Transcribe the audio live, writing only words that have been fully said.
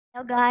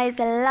Hello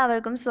guys,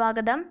 എല്ലാവർക്കും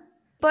സ്വാഗതം.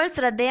 ഇപ്പോൾ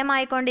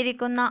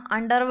ശ്രദ്ധേയമായിക്കൊണ്ടിരിക്കുന്ന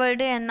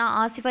അണ്ടർവേൾഡ് എന്ന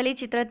ആസിഫ് അലി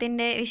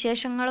ചിത്രത്തിൻ്റെ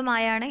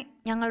വിശേഷങ്ങളുമായാണ്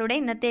ഞങ്ങളുടെ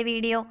ഇന്നത്തെ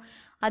വീഡിയോ.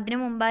 അതിനു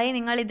മുമ്പായി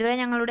നിങ്ങൾ ഇതുവരെ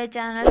ഞങ്ങളുടെ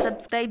ചാനൽ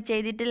സബ്സ്ക്രൈബ്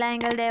ചെയ്തിട്ടില്ല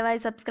എങ്കിൽ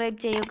ദയവായി സബ്സ്ക്രൈബ്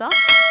ചെയ്യുക.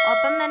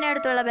 ഒപ്പം തന്നെ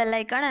അടുത്തുള്ള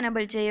ബെല്ലൈക്കൺ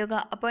എനേബിൾ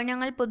ചെയ്യുക. അപ്പോൾ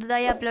ഞങ്ങൾ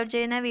പുതുതായി അപ്ലോഡ്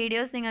ചെയ്യുന്ന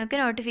വീഡിയോസ് നിങ്ങൾക്ക്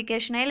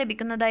നോട്ടിഫിക്കേഷനായി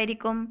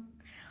ലഭിക്കുന്നതായിരിക്കും.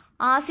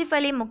 ആസിഫ്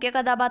അലി മുഖ്യ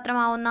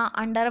കഥാപാത്രമാവുന്ന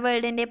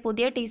അണ്ടർവേൾഡിൻ്റെ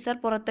പുതിയ ടീസർ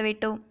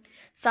പുറത്തുവിട്ടു.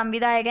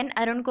 സംവിധായകൻ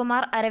അരുൺ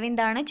കുമാർ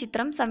അരവിന്ദാണ്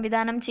ചിത്രം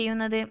സംവിധാനം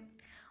ചെയ്യുന്നത്.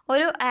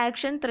 ഒരു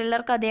ആക്ഷൻ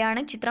ത്രില്ലർ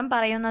കഥയാണ് ചിത്രം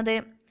പറയുന്നത്.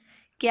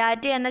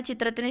 ക്യാറ്റ് എന്ന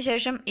ചിത്രത്തിനു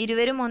ശേഷം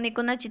ഇരുവരും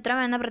ഒന്നിക്കുന്ന ചിത്രം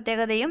എന്ന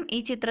പ്രത്യേകതയും ഈ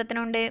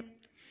ചിത്രത്തിനുണ്ട്.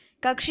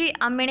 കക്ഷി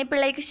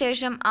അമ്മിണിപ്പിള്ളയ്ക്ക്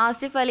ശേഷം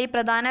ആസിഫ് അലി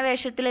പ്രധാന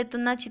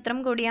വേഷത്തിലെത്തുന്ന ചിത്രം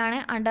കൂടിയാണ്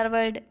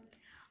underworld.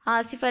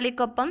 Asif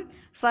അലിക്കൊപ്പം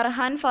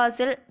Farhan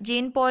Fazil,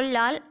 gene Paul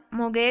Lal,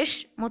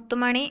 Mukesh,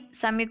 മുത്തുമണി,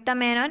 സംയുക്ത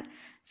മേനോൻ,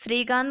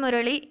 ശ്രീകാന്ത്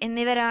മുരളി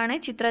എന്നിവരാണ്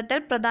ചിത്രത്തിൽ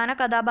പ്രധാന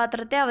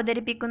കഥാപാത്രത്തെ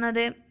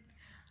അവതരിപ്പിക്കുന്നത്.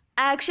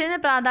 ആക്ഷന്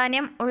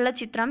പ്രാധാന്യം ഉള്ള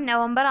ചിത്രം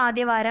നവംബർ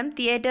ആദ്യവാരം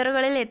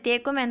തിയേറ്ററുകളിൽ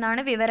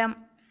എത്തിയേക്കുമെന്നാണ് വിവരം.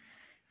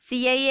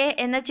 CIA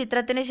എന്ന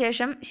ചിത്രത്തിന്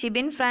ശേഷം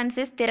ഷിബിൻ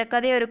ഫ്രാൻസിസ്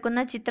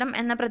തിരക്കഥയൊരുക്കുന്ന ചിത്രം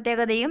എന്ന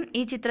പ്രത്യേകതയും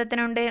ഈ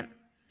ചിത്രത്തിനുണ്ട്.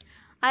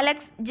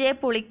 അലക്സ് ജെ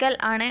പുളിക്കൽ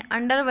ആണ്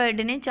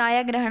അണ്ടർവേൾഡിന്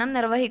ഛായാഗ്രഹണം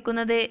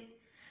നിർവഹിക്കുന്നത്.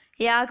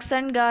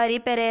 യാക്സൺ ഗാരി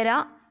പെരേര,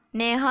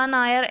 നേഹ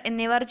നായർ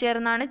എന്നിവർ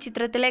ചേർന്നാണ്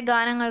ചിത്രത്തിലെ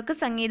ഗാനങ്ങൾക്ക്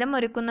സംഗീതം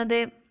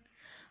ഒരുക്കുന്നത്.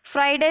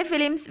 ഫ്രൈഡേ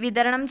ഫിലിംസ്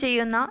വിതരണം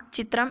ചെയ്യുന്ന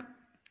ചിത്രം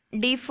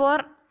D4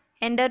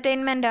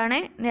 എൻ്റർടൈൻമെൻ്റാണ്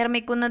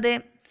നിർമ്മിക്കുന്നത്.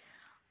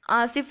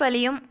 ആസിഫ്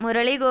അലിയും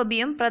മുരളി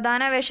ഗോപിയും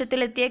പ്രധാന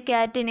വേഷത്തിലെത്തിയ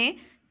ക്യാറ്റിന്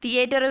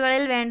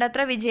തിയേറ്ററുകളിൽ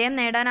വേണ്ടത്ര വിജയം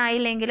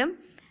നേടാനായില്ലെങ്കിലും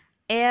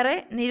ഏറെ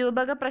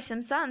നിരൂപക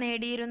പ്രശംസ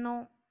നേടിയിരുന്നു.